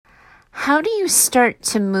How do you start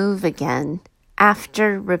to move again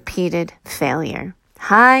after repeated failure?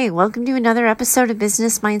 Hi, welcome to another episode of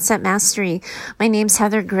Business Mindset Mastery. My name's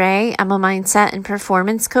Heather Gray. I'm a mindset and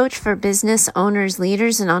performance coach for business owners,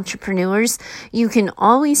 leaders, and entrepreneurs. You can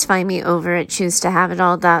always find me over at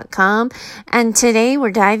choosetohaveitall.com. And today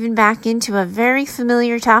we're diving back into a very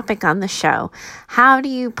familiar topic on the show. How do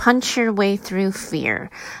you punch your way through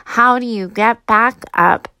fear? How do you get back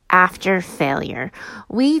up after failure?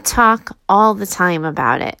 We talk all the time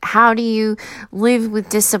about it. How do you live with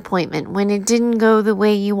disappointment when it didn't go the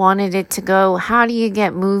way you wanted it to go? How do you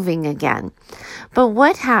get moving again? But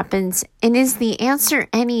what happens, and is the answer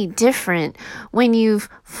any different when you've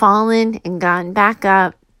fallen and gotten back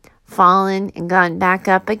up, fallen and gotten back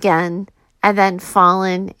up again, and then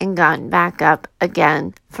fallen and gotten back up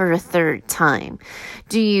again for a third time?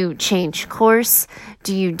 Do you change course?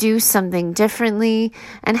 Do you do something differently?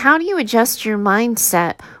 And how do you adjust your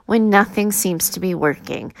mindset when nothing seems to be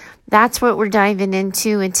working? That's what we're diving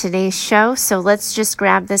into in today's show. So let's just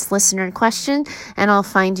grab this listener question and I'll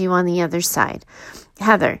find you on the other side.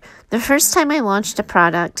 Heather, the first time I launched a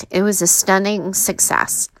product, it was a stunning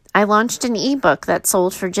success. I launched an ebook that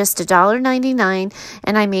sold for just $1.99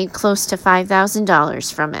 and I made close to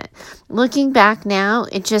 $5,000 from it. Looking back now,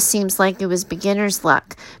 it just seems like it was beginner's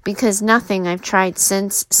luck because nothing I've tried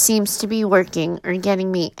since seems to be working or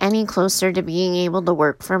getting me any closer to being able to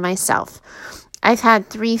work for myself. I've had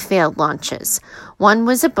 3 failed launches. One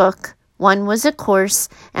was a book, one was a course,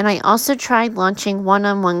 and I also tried launching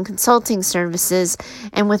one-on-one consulting services,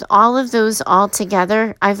 and with all of those all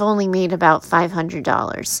together, I've only made about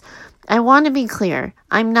 $500. I want to be clear,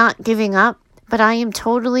 I'm not giving up, but I am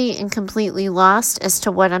totally and completely lost as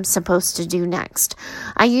to what I'm supposed to do next.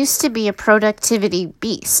 I used to be a productivity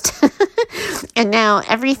beast, and now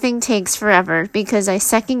everything takes forever because I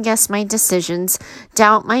second-guess my decisions,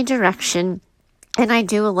 doubt my direction, and I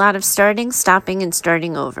do a lot of starting, stopping, and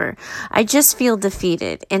starting over. I just feel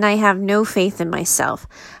defeated, and I have no faith in myself.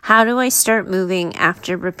 How do I start moving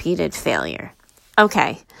after repeated failure?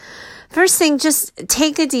 Okay. First thing, just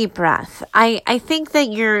take a deep breath. I think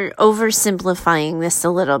that you're oversimplifying this a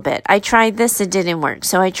little bit. I tried this, it didn't work.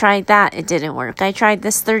 So I tried that, it didn't work. I tried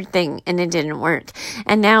this third thing, and it didn't work.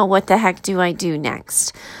 And now what the heck do I do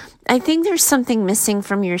next? I think there's something missing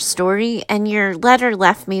from your story, and your letter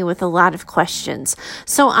left me with a lot of questions.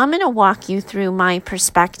 So I'm going to walk you through my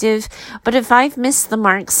perspective, but if I've missed the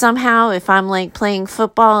mark somehow, if I'm like playing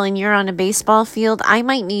football and you're on a baseball field, I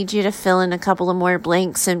might need you to fill in a couple of more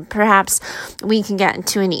blanks, and perhaps we can get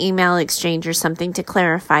into an email exchange or something to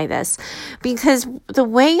clarify this. Because the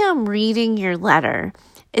way I'm reading your letter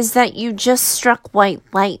is that you just struck white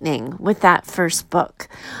lightning with that first book.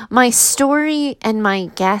 My story and my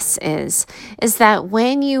guess is that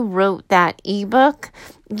when you wrote that ebook,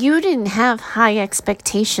 you didn't have high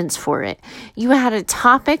expectations for it. You had a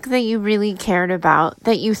topic that you really cared about,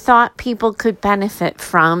 that you thought people could benefit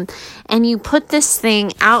from, and you put this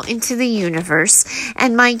thing out into the universe.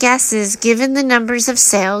 And my guess is, given the numbers of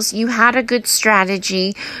sales, you had a good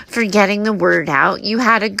strategy for getting the word out. You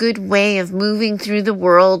had a good way of moving through the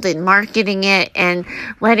world and marketing it and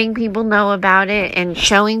letting people know about it and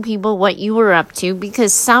showing people what you were up to,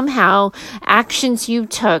 because somehow actions you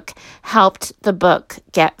took helped the book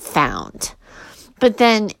get found. But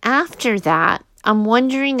then after that, I'm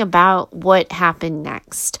wondering about what happened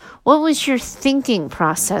next. What was your thinking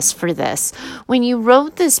process for this? When you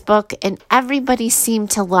wrote this book and everybody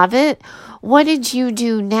seemed to love it, what did you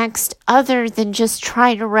do next other than just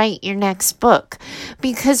try to write your next book?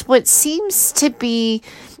 Because what seems to be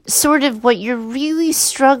sort of what you're really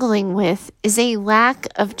struggling with is a lack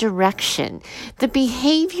of direction. The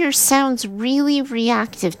behavior sounds really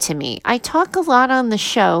reactive to me. I talk a lot on the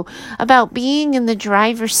show about being in the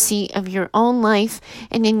driver's seat of your own life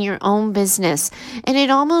and in your own business. And it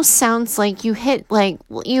almost sounds like you hit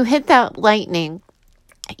that lightning.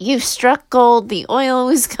 You struck gold, the oil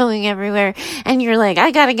was going everywhere, and you're like,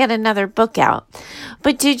 I got to get another book out.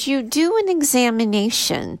 But did you do an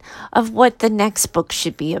examination of what the next book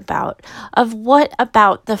should be about? Of what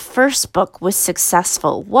about the first book was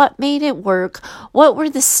successful? What made it work? What were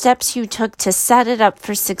the steps you took to set it up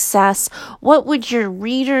for success? What would your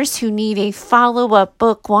readers who need a follow-up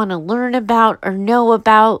book want to learn about or know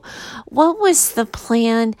about? What was the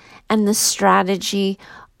plan and the strategy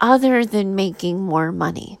other than making more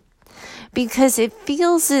money? Because it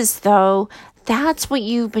feels as though That's what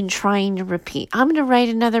you've been trying to repeat. I'm going to write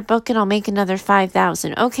another book and I'll make another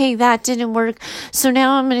 5,000. Okay, that didn't work. So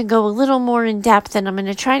now I'm going to go a little more in depth and I'm going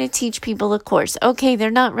to try to teach people a course. Okay,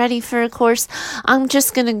 they're not ready for a course. I'm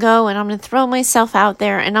just going to go and I'm going to throw myself out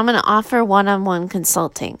there and I'm going to offer one-on-one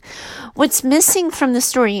consulting. What's missing from the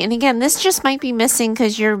story, and again, this just might be missing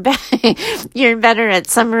because you're better at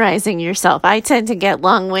summarizing yourself. I tend to get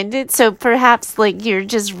long-winded, so perhaps like you're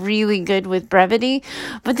just really good with brevity,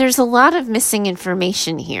 but there's a lot of missing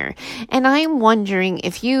information here. And I'm wondering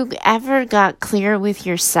if you ever got clear with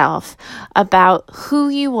yourself about who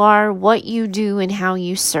you are, what you do, and how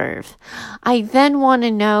you serve. I then want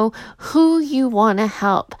to know who you want to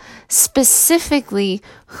help. Specifically,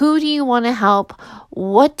 who do you want to help?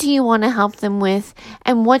 What do you want to help them with?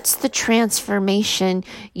 And what's the transformation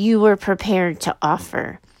you are prepared to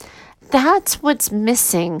offer? That's what's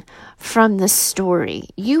missing from the story.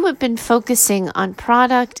 You have been focusing on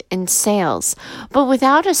product and sales, but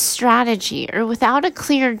without a strategy or without a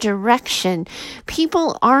clear direction,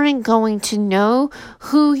 people aren't going to know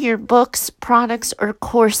who your books, products, or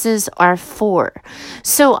courses are for.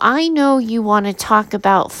 So I know you want to talk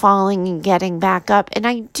about falling and getting back up, and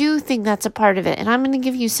I do think that's a part of it, and I'm going to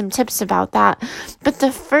give you some tips about that. But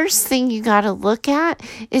the first thing you got to look at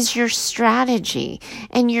is your strategy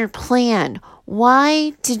and your plan.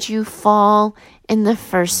 Why did you fall in the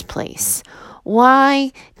first place?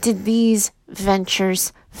 Why did these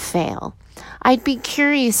ventures fail? I'd be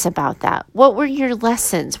curious about that. What were your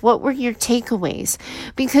lessons? What were your takeaways?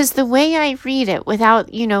 Because the way I read it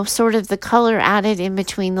without, sort of the color added in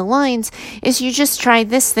between the lines is you just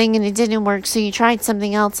tried this thing and it didn't work. So you tried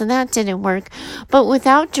something else and that didn't work. But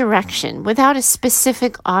without direction, without a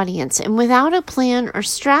specific audience, and without a plan or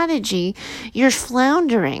strategy, you're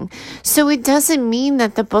floundering. So it doesn't mean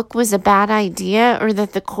that the book was a bad idea or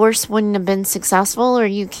that the course wouldn't have been successful or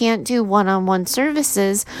you can't do one-on-one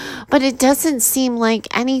services, but it doesn't seem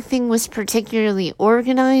like anything was particularly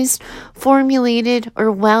organized, formulated,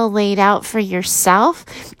 or well laid out for yourself.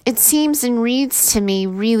 It seems and reads to me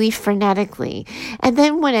really frenetically. And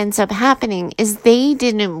then what ends up happening is they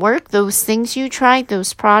didn't work. Those things you tried,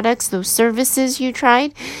 those products, those services you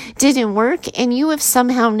tried didn't work. And you have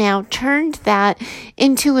somehow now turned that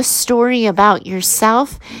into a story about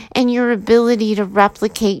yourself and your ability to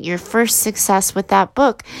replicate your first success with that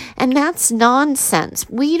book. And that's nonsense.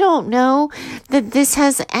 We don't know that this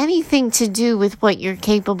has anything to do with what you're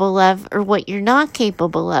capable of or what you're not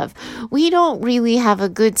capable of. We don't really have a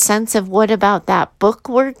good sense of what about that book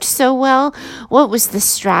worked so well. What was the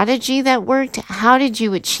strategy that worked? How did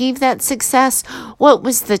you achieve that success? What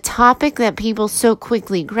was the topic that people so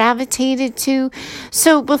quickly gravitated to?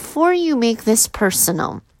 So before you make this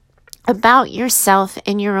personal about yourself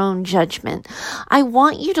and your own judgment, I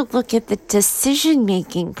want you to look at the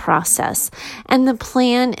decision-making process and the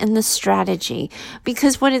plan and the strategy,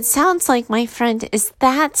 because what it sounds like, my friend, is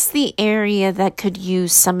that's the area that could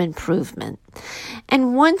use some improvement.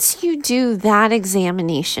 And once you do that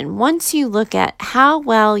examination, once you look at how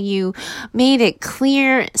well you made it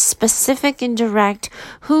clear, specific, and direct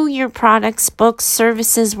who your products, books,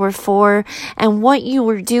 services were for and what you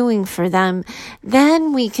were doing for them,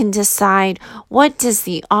 then we can decide what does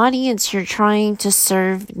the audience you're trying to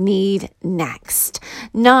serve need next,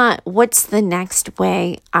 not what's the next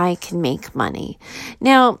way I can make money.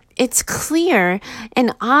 Now, it's clear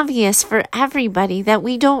and obvious for everybody that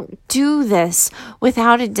we don't do this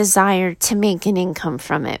without a desire to make an income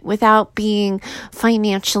from it, without being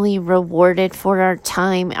financially rewarded for our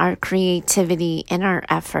time, our creativity, and our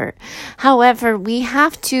effort. However, we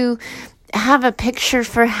have to have a picture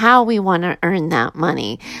for how we want to earn that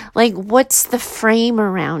money. Like, what's the frame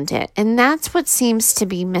around it? And that's what seems to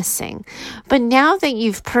be missing. But now that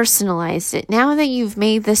you've personalized it, now that you've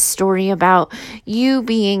made this story about you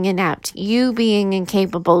being inept, you being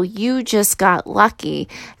incapable, you just got lucky,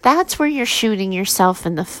 that's where you're shooting yourself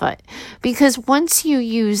in the foot. Because once you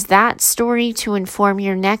use that story to inform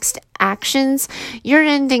your next actions, you're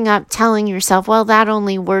ending up telling yourself, well, that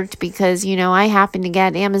only worked because, I happened to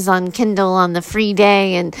get Amazon Kindle on the free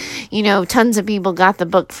day and, tons of people got the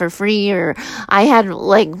book for free, or I had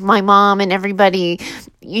my mom and everybody,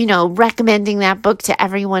 recommending that book to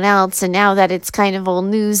everyone else. And now that it's kind of old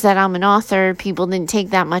news that I'm an author, people didn't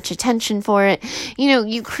take that much attention for it.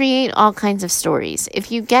 You create all kinds of stories.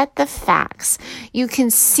 If you get the facts, you can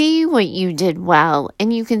see what you did well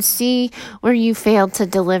and you can see where you failed to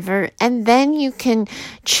deliver. And then you can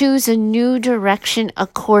choose a new direction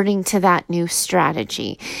according to that new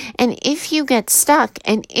strategy. And if you get stuck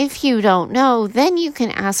and if you don't know, then you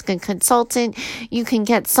can ask a consultant. You can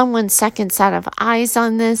get someone's second set of eyes on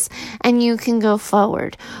on this and you can go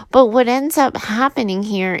forward. But what ends up happening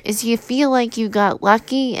here is you feel like you got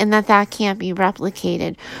lucky and that can't be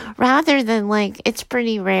replicated, rather than like it's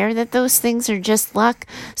pretty rare that those things are just luck.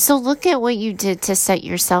 So look at what you did to set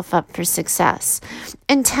yourself up for success.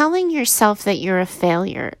 And telling yourself that you're a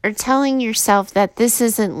failure or telling yourself that this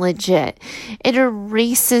isn't legit, it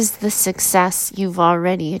erases the success you've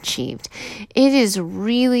already achieved. It is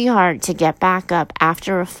really hard to get back up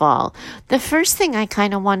after a fall. The first thing I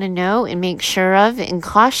kind of want to know and make sure of and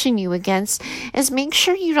caution you against is make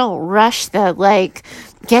sure you don't rush the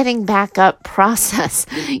getting back up process.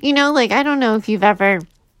 I don't know if you've ever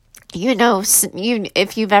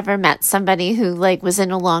if you've ever met somebody who was in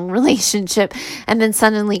a long relationship and then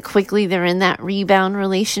suddenly quickly they're in that rebound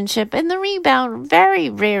relationship, and the rebound very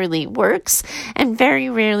rarely works and very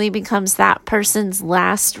rarely becomes that person's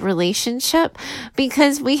last relationship,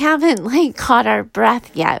 because we haven't caught our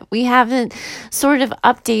breath yet. We haven't sort of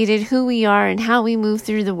updated who we are and how we move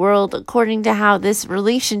through the world according to how this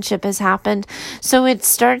relationship has happened. So it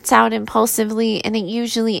starts out impulsively and it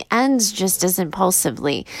usually ends just as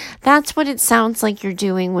impulsively. That's what it sounds like you're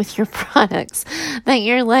doing with your products, that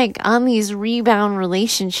you're on these rebound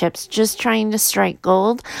relationships, just trying to strike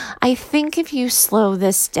gold. I think if you slow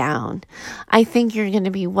this down, I think you're going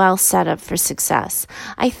to be well set up for success.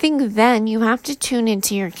 I think then you have to tune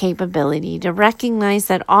into your capability to recognize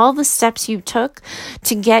that all the steps you took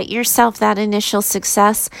to get yourself that initial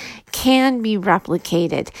success can be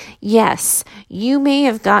replicated. Yes, you may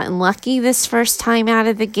have gotten lucky this first time out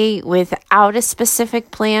of the gate without a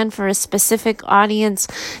specific plan for a specific audience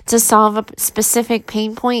to solve a specific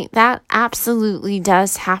pain point. That absolutely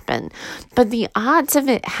does happen. But the odds of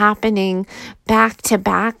it happening back to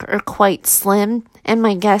back are quite slim. And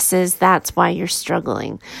my guess is that's why you're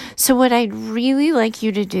struggling. So what I'd really like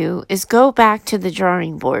you to do is go back to the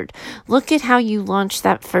drawing board. Look at how you launched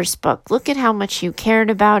that first book. Look at how much you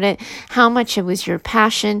cared about it, how much it was your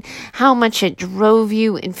passion, how much it drove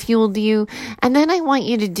you and fueled you. And then I want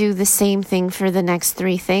you to do the same thing for the next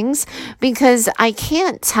 3 things, because I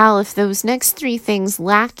can't tell if those next 3 things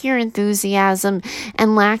lack your enthusiasm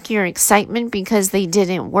and lack your excitement because they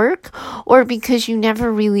didn't work, or because you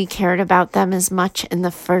never really cared about them as much in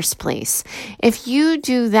the first place. If you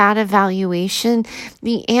do that evaluation,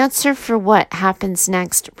 the answer for what happens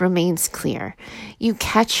next remains clear. You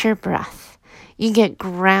catch your breath. You get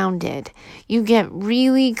grounded. You get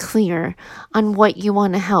really clear on what you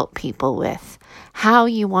want to help people with, how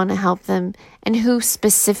you want to help them, and who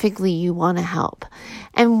specifically you want to help.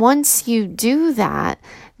 And once you do that,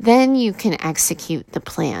 then you can execute the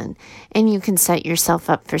plan and you can set yourself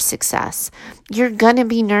up for success. You're going to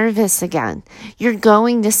be nervous again. You're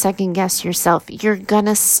going to second guess yourself. You're going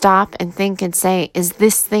to stop and think and say, is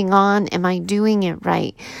this thing on? Am I doing it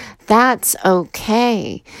right? That's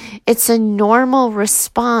okay. It's a normal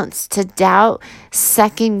response to doubt,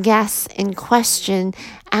 second guess, and question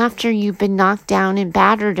after you've been knocked down and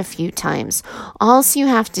battered a few times. All you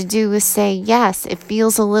have to do is say, yes, it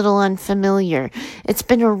feels a little unfamiliar. It's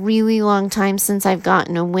been a really long time since I've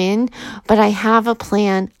gotten a win, but I have a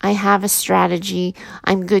plan. I have a strategy.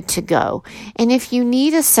 I'm good to go. And if you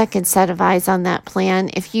need a second set of eyes on that plan,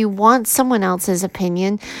 if you want someone else's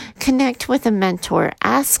opinion, connect with a mentor.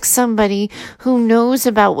 Ask somebody who knows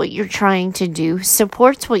about what you're trying to do,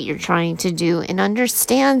 supports what you're trying to do, and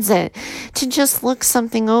understands it, to just look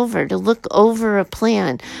something over, to look over a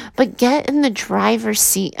plan, but get in the driver's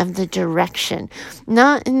seat of the direction,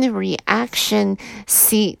 not in the reaction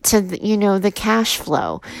seat to the cash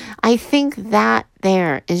flow. I think that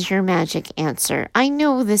there is your magic answer. I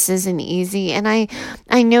know this isn't easy, and I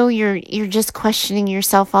know you're just questioning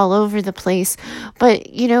yourself all over the place, but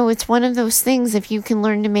it's one of those things. If you can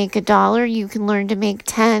learn to make $1, you can learn to make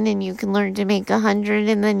 10, and you can learn to make 100,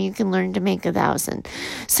 and then you can learn to make 1,000.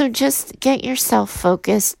 So just get yourself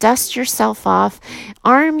focused, dust yourself off,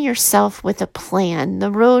 arm yourself with a plan,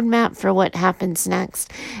 the roadmap for what happens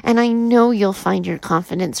next, and I know you'll find your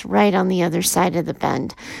confidence right on the other side of the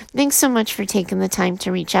bend. Thanks so much for taking the time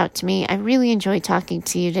to reach out to me. I really enjoyed talking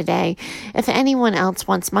to you today. If anyone else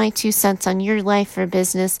wants my 2 cents on your life or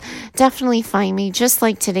business, definitely find me, just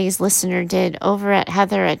like today's listener did, over at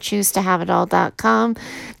heather@choosetohaveitall.com.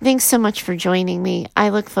 Thanks so much for joining me. I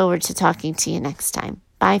look forward to talking to you next time.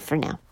 Bye for now.